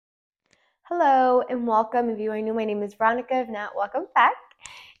Hello and welcome. If you are new, my name is Veronica. If not, welcome back.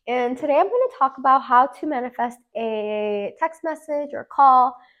 And today I'm going to talk about how to manifest a text message or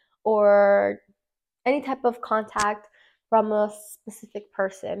call or any type of contact from a specific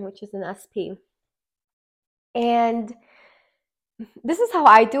person, which is an SP. And this is how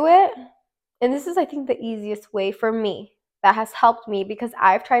I do it. And this is, I think, the easiest way for me that has helped me because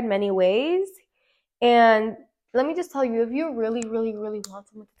I've tried many ways. And let me just tell you, if you really, really, really want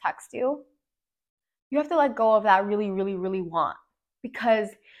someone to text you, you have to let go of that really, really, really want. Because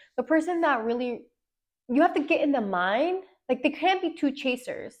the person that really, you have to get in the mind, like they can't be two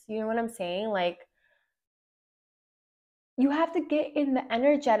chasers. You know what I'm saying? Like you have to get in the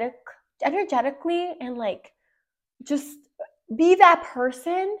energetically and like just be that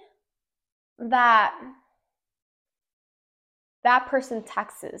person that that person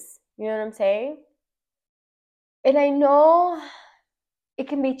texts. You know what I'm saying? And I know it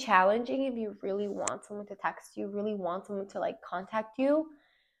can be challenging if you really want someone to text you, really want someone to like contact you.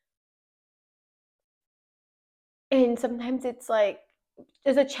 And sometimes it's like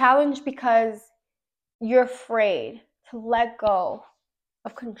there's a challenge because you're afraid to let go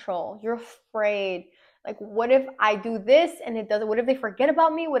of control. You're afraid, like, what if I do this and it doesn't? What if they forget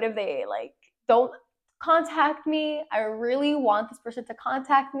about me? What if they like don't contact me? I really want this person to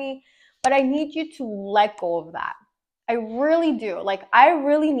contact me, but I need you to let go of that. I really do. Like, I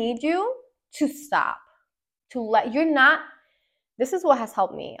really need you to stop. To let you're not this is what has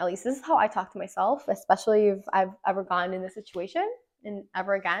helped me. At least this is how I talk to myself, especially if I've ever gotten in this situation and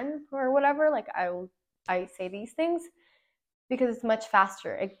ever again or whatever. Like I say these things because it's much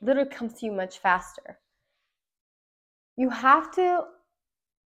faster. It literally comes to you much faster. You have to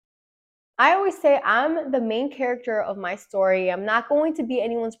I always say I'm the main character of my story. I'm not going to be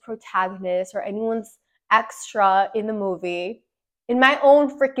anyone's protagonist or anyone's extra in the movie, in my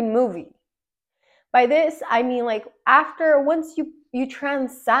own freaking movie. By this, I mean like after once you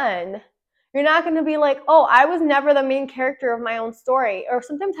transcend, you're not going to be like, "Oh, I was never the main character of my own story." Or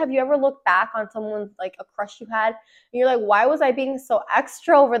sometimes have you ever looked back on someone like a crush you had and you're like, "Why was I being so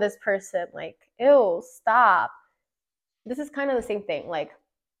extra over this person?" Like, "Ew, stop." This is kind of the same thing. Like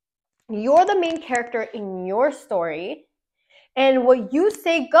you're the main character in your story and what you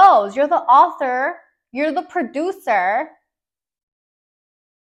say goes. You're the author, you're the producer.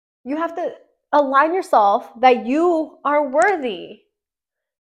 You have to align yourself that you are worthy.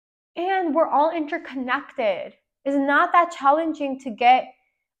 And we're all interconnected. It's not that challenging to get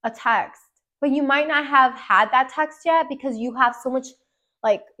a text, but you might not have had that text yet because you have so much,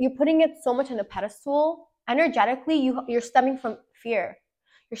 like you're putting it so much on a pedestal. Energetically, you're stemming from fear.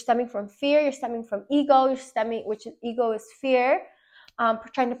 You're stemming from fear. You're stemming from ego. Which is ego is fear,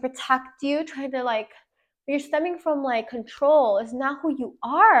 trying to protect you, trying to like. You're stemming from like control. It's not who you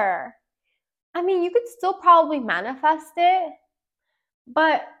are. I mean, you could still probably manifest it,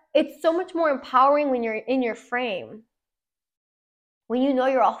 but it's so much more empowering when you're in your frame. When you know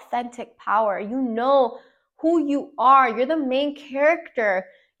your authentic power, you know who you are. You're the main character.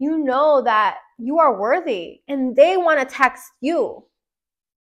 You know that you are worthy and they want to text you,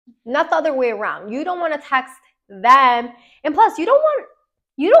 not the other way around. You don't want to text them. And plus, you don't want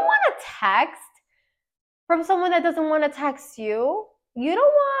to text from someone that doesn't want to text you. You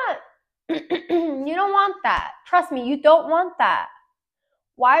don't want you don't want that. Trust me, you don't want that.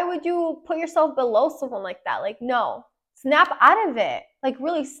 Why would you put yourself below someone like that? Like, no, snap out of it. Like,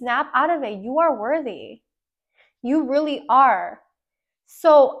 really snap out of it. You are worthy. You really are.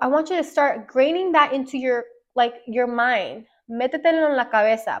 So I want you to start graining that into your mind. Métetelo en la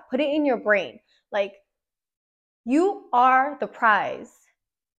cabeza. Put it in your brain. Like, you are the prize.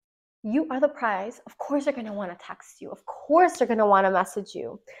 You are the prize. Of course they're gonna want to text you. Of course they're gonna want to message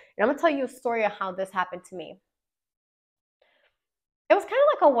you. And I'm gonna tell you a story of how this happened to me. It was kind of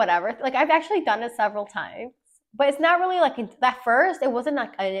like a whatever. Like I've actually done it several times, but it's not really like at first. It wasn't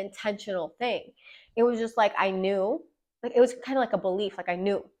like an intentional thing. It was just like I knew. Like it was kind of like a belief. Like I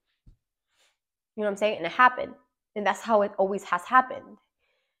knew. You know what I'm saying? And it happened, and that's how it always has happened.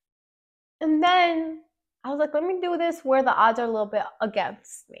 And then I was like, let me do this where the odds are a little bit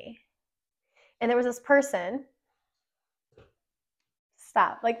against me. And there was this person.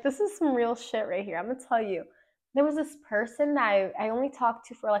 Stop. Like this is some real shit right here. I'm gonna tell you. There was this person that I only talked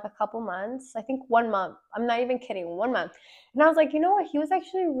to for like a couple months. I think 1 month. I'm not even kidding. 1 month. And I was like, you know what? He was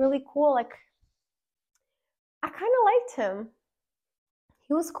actually really cool. Like, I kind of liked him.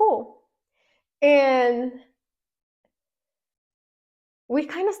 He was cool. And we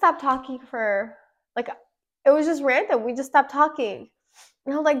kind of stopped talking for like, it was just random. We just stopped talking.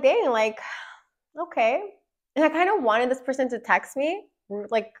 And I was like, dang, like, okay. And I kind of wanted this person to text me.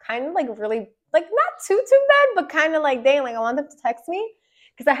 like kind of like really like not too bad, but kind of like dang, like I want them to text me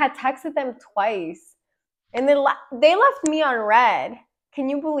because I had texted them twice, and they left me on red. Can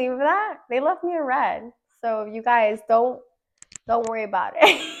you believe that? They left me on red. So you guys don't worry about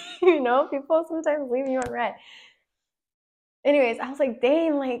it. People sometimes leave you on red. Anyways, I was like,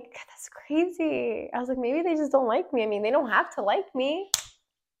 dang, like that's crazy. I was like, maybe they just don't like me. I mean, they don't have to like me.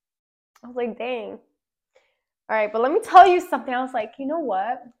 I was like, dang. All right, but let me tell you something. I was like, you know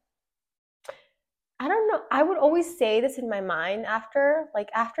what? I don't know. I would always say this in my mind after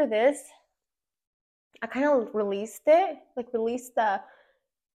this, I kind of released it, like released the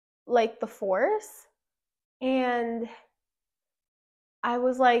force. And I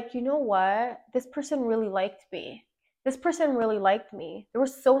was like, you know what? This person really liked me. This person really liked me. They were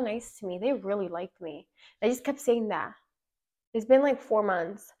so nice to me. They really liked me. I just kept saying that. It's been like 4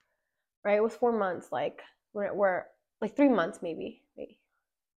 months, right? It was 4 months, like we're like 3 months maybe.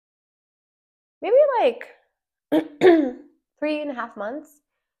 Maybe like 3.5 months.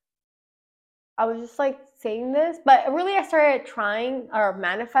 I was just like saying this, but really I started trying or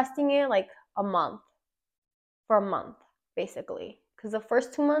manifesting it like a month for a month, basically. Because the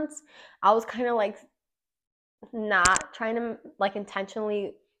first 2 months, I was kind of like not trying to like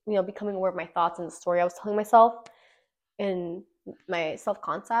intentionally, becoming aware of my thoughts and the story I was telling myself and my self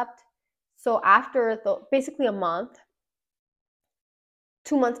concept. So after basically a month,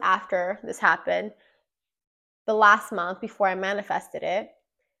 2 months after this happened, the last month before I manifested it,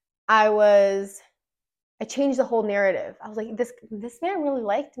 I changed the whole narrative. I was like, this man really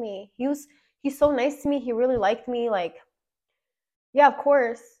liked me. He's so nice to me. He really liked me. Like, yeah, of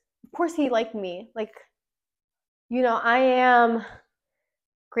course he liked me. Like, I am a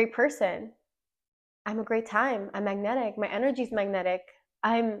great person. I'm a great time. I'm magnetic. My energy's magnetic.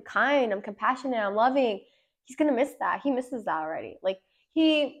 I'm kind. I'm compassionate. I'm loving. He's gonna miss that. He misses that already. Like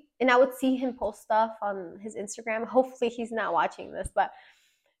and I would see him post stuff on his Instagram. Hopefully he's not watching this, but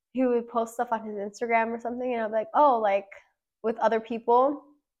he would post stuff on his Instagram or something, and I'd be like, oh, like with other people,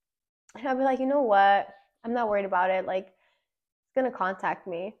 and I'd be like, you know what? I'm not worried about it. Like, he's gonna contact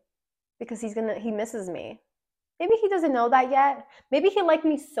me because he misses me. Maybe he doesn't know that yet. Maybe he liked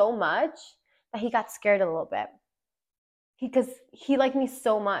me so much that he got scared a little bit. Because he liked me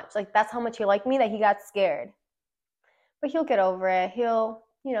so much. Like that's how much he liked me that he got scared. But he'll get over it. He's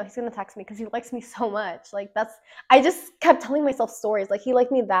gonna text me because he likes me so much. Like I just kept telling myself stories. Like he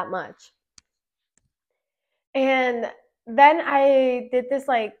liked me that much. And then I did this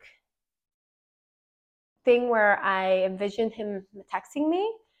like thing where I envisioned him texting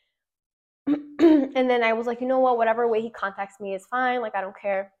me. And then I was like, you know what, whatever way he contacts me is fine. Like I don't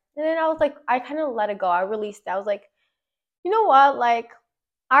care. And then I was like, I kind of let it go. I released it. I was like, you know what, like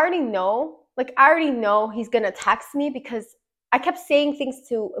I already know he's gonna text me because I kept saying things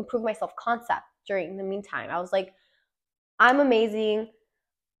to improve my self-concept during the meantime. I was like, I'm amazing,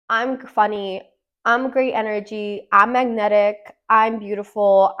 I'm funny, I'm great energy, I'm magnetic, I'm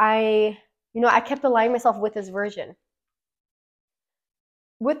beautiful. I kept aligning myself with this version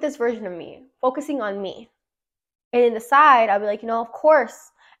of me, focusing on me. And in the side, I'll be like, of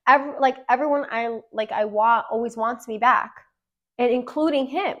course, everyone I want always wants me back, and including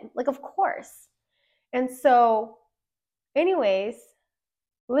him, like of course. And so, anyways,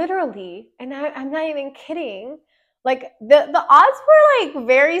 literally, and I'm not even kidding. Like the odds were like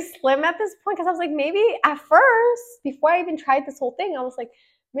very slim at this point because I was like, maybe at first, before I even tried this whole thing, I was like,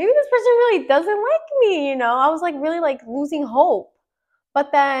 maybe this person really doesn't like me. I was like really like losing hope.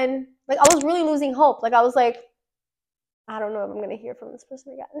 But then, like, I was really losing hope. Like, I was like, I don't know if I'm gonna hear from this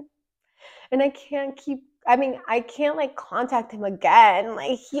person again, and I can't like contact him again.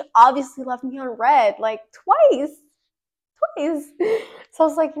 Like he obviously left me on red like twice. So I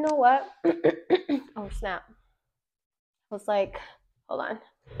was like, you know what? Oh snap. I was like, hold on,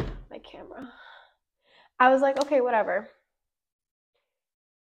 my camera. I was like, okay, whatever.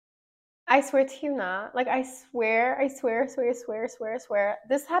 I swear to you not. Like I swear.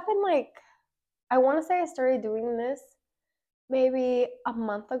 This happened like I wanna say I started doing this maybe a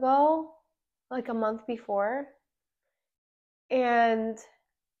month ago, like a month before. And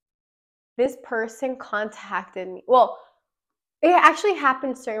this person contacted me. Well, it actually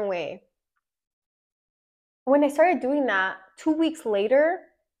happened a certain way. When I started doing that, 2 weeks later,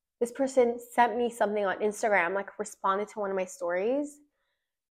 this person sent me something on Instagram, like responded to one of my stories,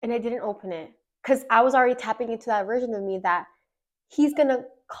 and I didn't open it because I was already tapping into that version of me that he's gonna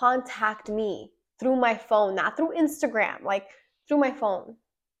contact me through my phone, not through Instagram, like through my phone.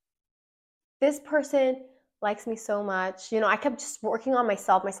 This person likes me so much. I kept just working on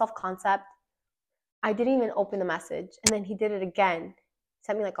myself, my self concept. I didn't even open the message. And then he did it again.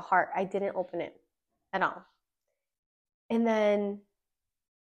 Sent me like a heart. I didn't open it at all. And then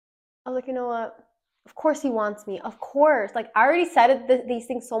I was like, you know what? Of course he wants me. Of course. Like, I already said these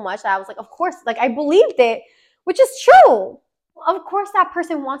things so much that I was like, of course. Like, I believed it, which is true. Of course that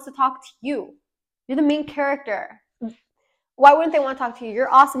person wants to talk to you. You're the main character. Why wouldn't they want to talk to you?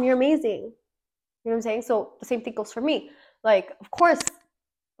 You're awesome. You're amazing. You know what I'm saying? So the same thing goes for me. Like, of course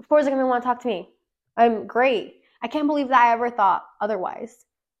they're going to want to talk to me. I'm great. I can't believe that I ever thought otherwise.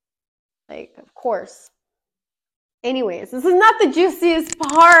 Like, of course. Anyways, this is not the juiciest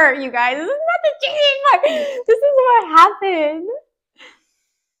part, you guys. This is not the juiciest part. This is what happened.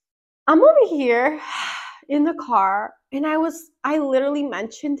 I'm over here in the car, and I literally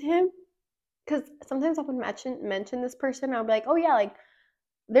mentioned him, because sometimes I would mention this person. I'll be like, oh yeah, like,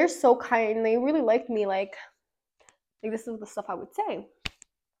 they're so kind. They really liked me. Like this is the stuff I would say.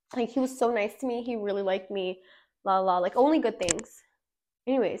 Like, he was so nice to me. He really liked me. La la. Like, only good things.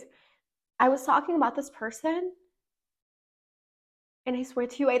 Anyways, I was talking about this person, and I swear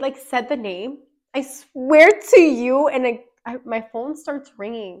to you, I like said the name. I swear to you, and my phone starts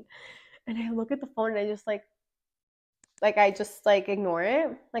ringing, and I look at the phone, and I just I just ignore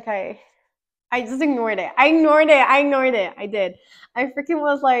it. Like, I just ignored it. I ignored it. I did. I freaking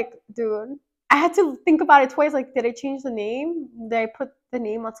was like, dude, I had to think about it twice. Like, did I change the name? Did I put the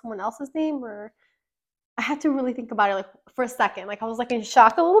name on someone else's name? Or I had to really think about it, like, for a second. Like, I was like in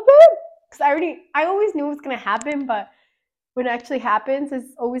shock a little bit, because I always knew it was gonna happen, but when it actually happens,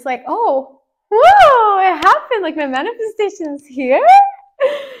 it's always like, oh, whoa, it happened. Like, my manifestation's here.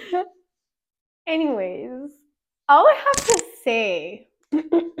 Anyways, all I have to say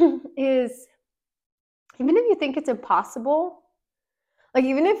is, even if you think it's impossible, like,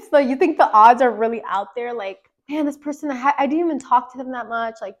 even if you think the odds are really out there, like, man, this person, I didn't even talk to them that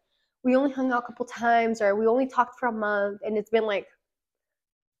much. Like, we only hung out a couple times, or we only talked for a month, and it's been like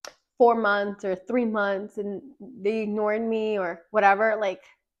 4 months or 3 months, and they ignored me or whatever. Like,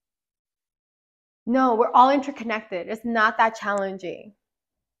 no, we're all interconnected. It's not that challenging.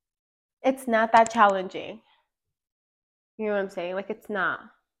 It's not that challenging. You know what I'm saying? Like, it's not.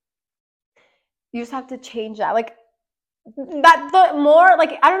 You just have to change that. Like, that the more,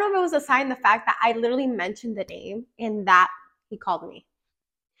 like, I don't know if it was a sign, the fact that I literally mentioned the name and that he called me.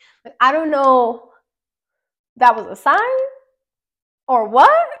 Like, I don't know that was a sign or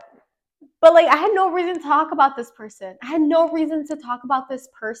what, but like, I had no reason to talk about this person. I had no reason to talk about this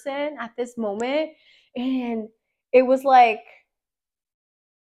person at this moment. And it was like,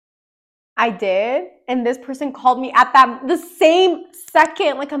 I did, and this person called me at the same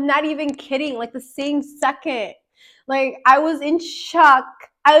second. Like, I'm not even kidding. Like, the same second. Like, I was in shock.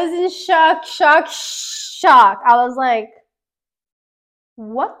 I was like,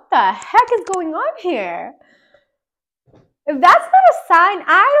 what the heck is going on here? If that's not a sign,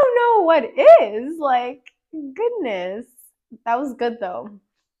 I don't know what is. Like, goodness. That was good though.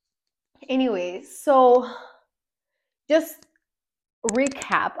 Anyways, so just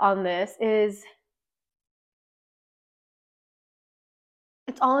recap on this is,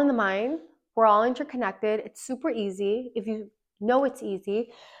 it's all in the mind. We're all interconnected. It's super easy. If you know it's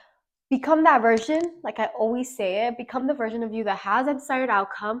easy, become that version. Like I always say it, become the version of you that has a desired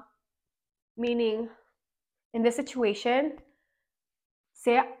outcome. Meaning, in this situation,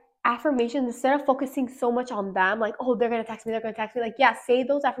 say affirmations instead of focusing so much on them. Like, oh, they're going to text me. Like, yeah, say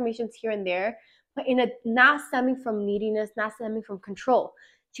those affirmations here and there, but in a not stemming from neediness, not stemming from control.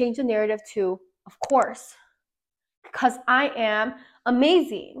 Change the narrative to, of course, because I am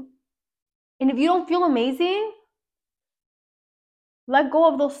amazing. And if you don't feel amazing, let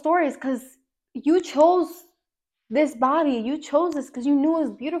go of those stories, because you chose this body. You chose this because you knew it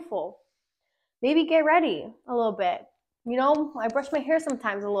was beautiful. Maybe get ready a little bit. You know, I brush my hair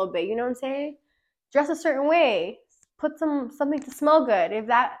sometimes a little bit. You know what I'm saying? Dress a certain way. Put something to smell good. If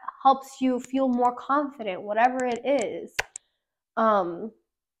that helps you feel more confident, whatever it is.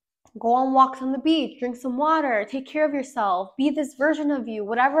 Go on walks on the beach, drink some water, take care of yourself, be this version of you,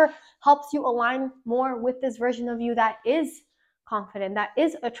 whatever helps you align more with this version of you that is confident, that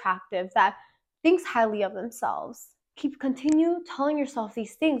is attractive, that thinks highly of themselves. Continue telling yourself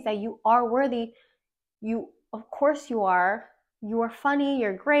these things, that you are worthy. You, of course you are. You are funny,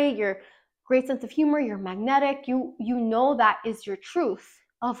 you're great, you're great sense of humor, you're magnetic. You know that is your truth.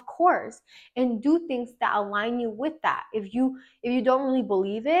 Of course. And do things that align you with that. If you don't really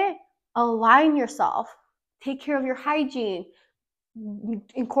believe it, align yourself. Take care of your hygiene.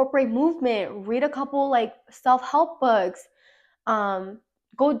 Incorporate movement. Read a couple like self-help books.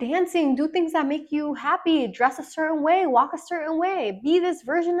 Go dancing. Do things that make you happy. Dress a certain way. Walk a certain way. Be this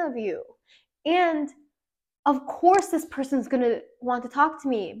version of you. And of course this person's gonna want to talk to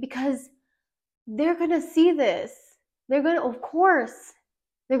me because they're gonna see this. They're gonna, of course,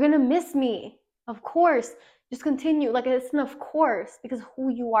 they're gonna miss me. Of course. Just continue. Like, it's an of course, because who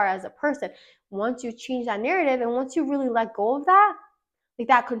you are as a person. Once you change that narrative and once you really let go of that, like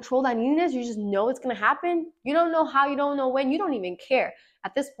that control, that neediness, you just know it's gonna happen. You don't know how, you don't know when, you don't even care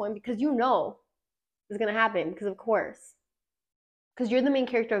at this point because you know it's gonna happen because of course. Because you're the main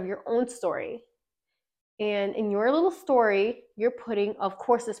character of your own story. And in your little story, you're putting, of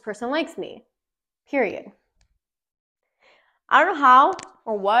course, this person likes me. Period. I don't know how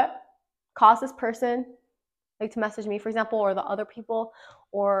or what caused this person like to message me, for example, or the other people,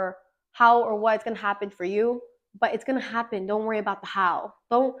 or how or what it's gonna happen for you, but it's gonna happen. Don't worry about the how.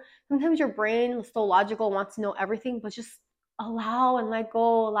 Don't. Sometimes your brain is so logical, wants to know everything, but just allow and let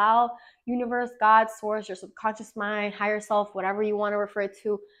go. Allow universe, God, source, your subconscious mind, higher self, whatever you want to refer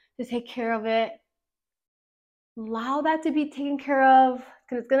to take care of it. Allow that to be taken care of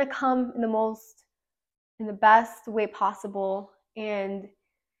because it's gonna come in the best way possible. And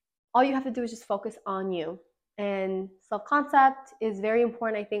all you have to do is just focus on you. And self-concept is very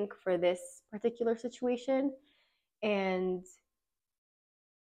important, I think, for this particular situation. And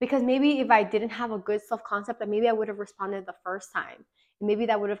because maybe if I didn't have a good self-concept, that maybe I would have responded the first time. And maybe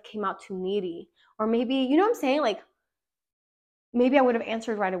that would have came out too needy. Or maybe, you know what I'm saying? Like, maybe I would have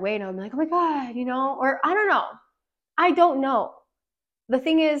answered right away and I would be like, oh my God, you know? Or I don't know. I don't know. The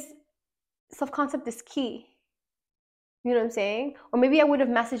thing is, self-concept is key. You know what I'm saying? Or maybe I would have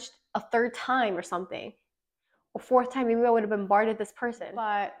messaged a third time or something. Or fourth time, maybe I would have bombarded this person.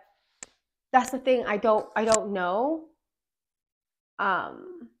 But that's the thing. I don't know.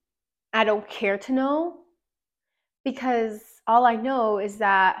 I don't care to know because all I know is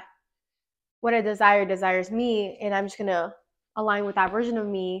that what I desire desires me, and I'm just gonna align with that version of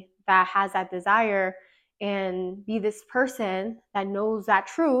me that has that desire and be this person that knows that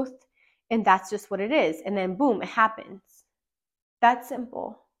truth, and that's just what it is. And then boom, it happens. That's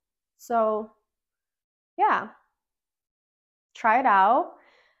simple. So yeah, try it out.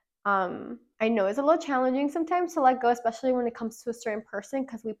 I know it's a little challenging sometimes to let go, especially when it comes to a certain person,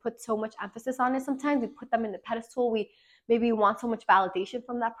 because we put so much emphasis on it. Sometimes we put them in the pedestal. We maybe want so much validation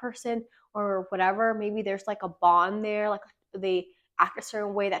from that person or whatever. Maybe there's like a bond there, like they act a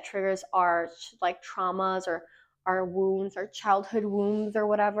certain way that triggers our like traumas or our wounds, our childhood wounds or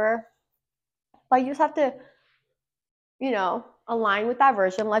whatever. But you just have to, align with that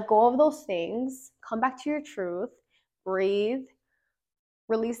version, let go of those things, come back to your truth, breathe,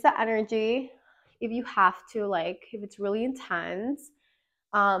 release the energy if you have to, like if it's really intense.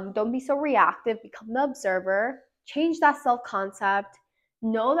 Don't be so reactive, become the observer, change that self-concept,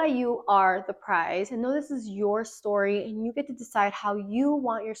 know that you are the prize and know this is your story and you get to decide how you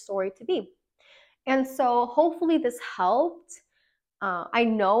want your story to be. And so hopefully this helped. I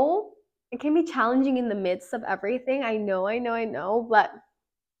know it can be challenging in the midst of everything. I know, but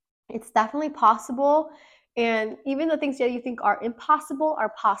it's definitely possible. And even the things that you think are impossible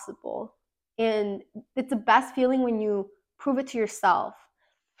are possible. And it's the best feeling when you prove it to yourself.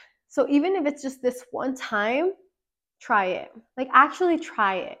 So even if it's just this one time, try it. Like, actually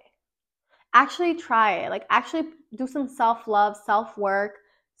try it. Actually try it. Like, actually do some self love, self work,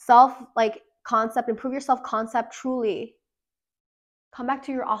 self like concept, improve your self concept truly. Come back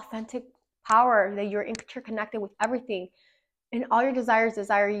to your authentic power that you're interconnected with everything and all your desires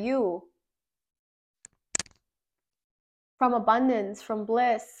desire you. From abundance, from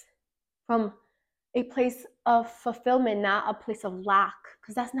bliss, from a place of fulfillment, not a place of lack,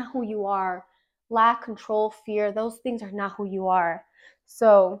 because that's not who you are. Lack, control, fear, those things are not who you are.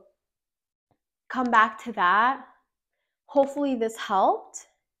 So come back to that. Hopefully this helped.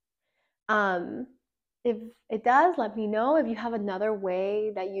 If it does, let me know. If you have another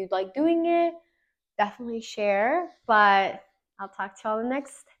way that you'd like doing it, definitely share. But I'll talk to y'all in the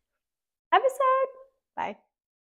next episode. Bye.